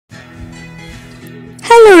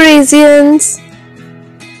Hello Rayzians!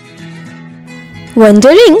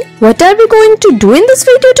 Wondering what are we going to do in this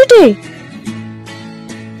video today?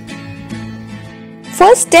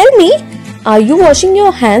 First tell me, are you washing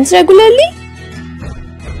your hands regularly?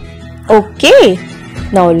 Okay,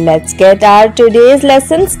 now let's get our today's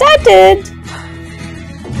lesson started.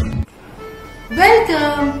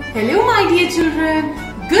 Welcome! Hello my dear children.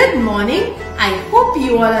 Good morning. I hope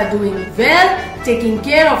you all are doing well, taking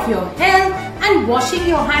care of your health and washing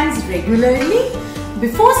your hands regularly.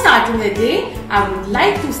 Before starting the day, I would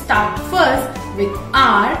like to start first with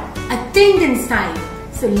our attendance time.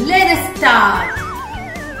 So let us start.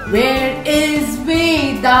 Where is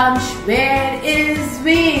Vedansh? Where is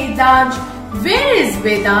Vedansh? Where is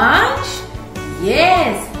Vedansh?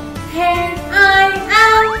 Yes, here I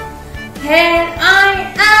am. Here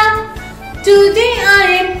I am. Today I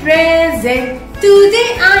am present.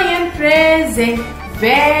 Today I am present.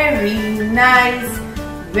 Very nice.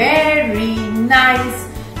 Very nice.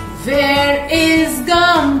 Where is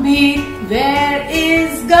Gambhir? Where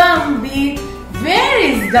is Gambhir? Where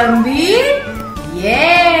is Gambhir?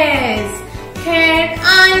 Yes. Here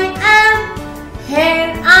I am.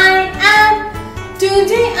 Here I am.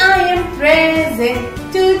 Today I am present.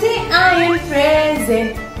 Today I am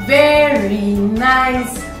present. Very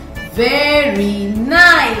nice. Very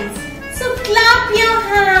nice. So clap your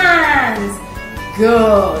hands.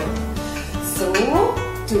 Good. So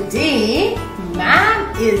today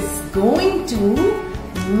ma'am is going to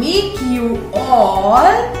make you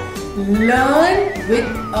all learn with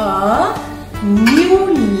a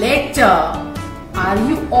new letter. Are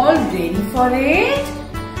you all ready for it?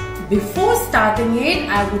 Before starting it,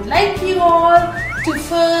 I would like you all to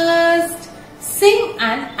first sing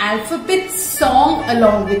an alphabet song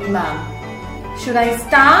along with ma'am. Should I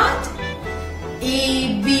start?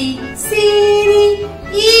 A, B, C, D,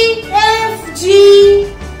 E, F, G,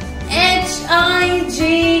 H, I,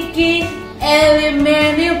 J, K, L, M,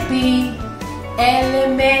 N, P, L,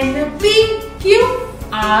 M, N, P, Q,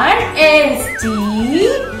 R, S, T,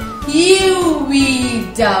 U, V,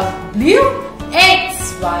 W,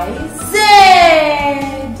 X, Y, Z.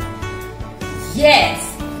 Yes.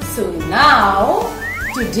 So now,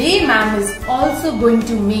 today ma'am is also going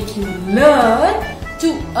to make you learn to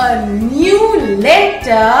a new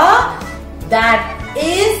letter, that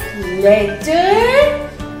is letter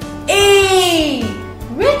A.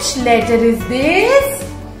 Which letter is this?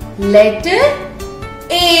 Letter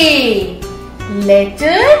A.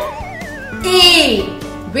 Letter A.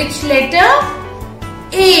 Which letter?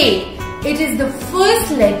 A. It is the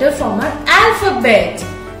first letter from our alphabet.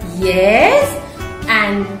 Yes.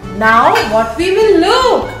 And now what we will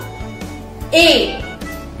look? A.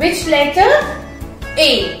 Which letter?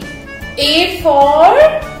 A. A for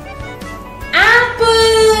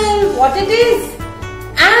apple. What it is?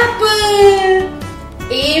 Apple.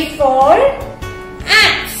 A for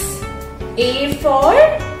axe. A for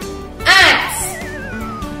axe.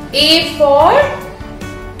 A for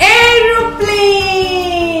aeroplane.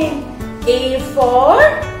 A for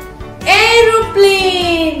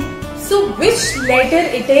aeroplane. So which letter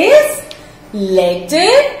it is?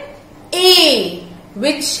 Letter A.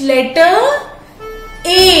 Which letter?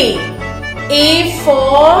 A. A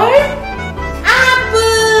for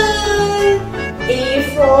apple. A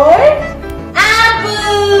for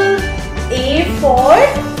apple. A for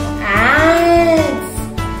axe.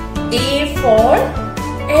 A for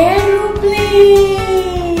aeroplane.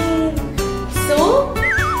 So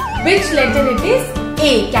which letter it is?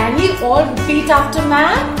 A. Can we all repeat after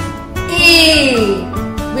ma'am? A.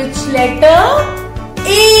 Which letter? A.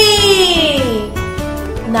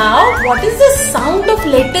 Now, what is the sound of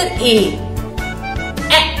letter A?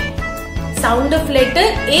 Sound of letter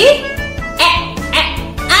A?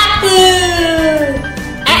 Apple.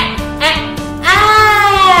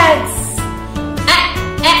 Axe.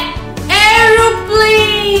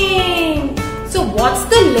 Aeroplane. So, what's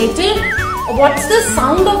the letter? What's the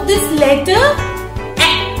sound of this letter?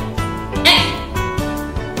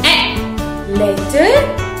 Letter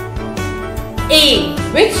A.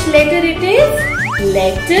 Which letter it is?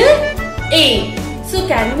 Letter A. So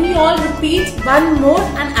can we all repeat one more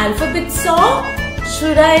an alphabet song?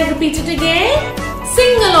 Should I repeat it again?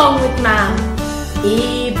 Sing along with ma'am.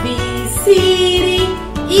 A, B, C, D,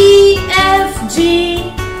 E, F, G,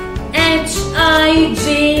 H, I, J,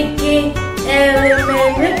 K, L, M,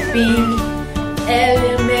 N, P, L,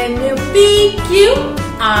 M, N, P, Q,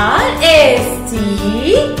 R, S, T,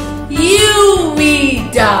 U, V,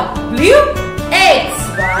 W, X,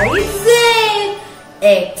 Y, Z.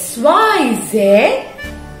 X, Y, Z.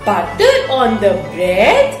 Butter on the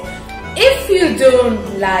bread. If you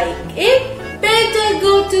don't like it, better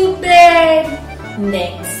go to bed.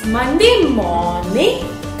 Next Monday morning,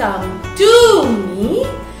 come to me.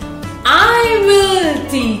 I will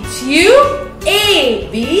teach you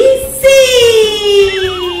ABC.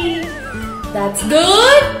 That's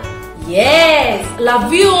good? Yes.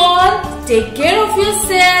 Love you all. Take care of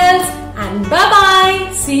yourselves and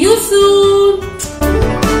bye-bye. See you soon.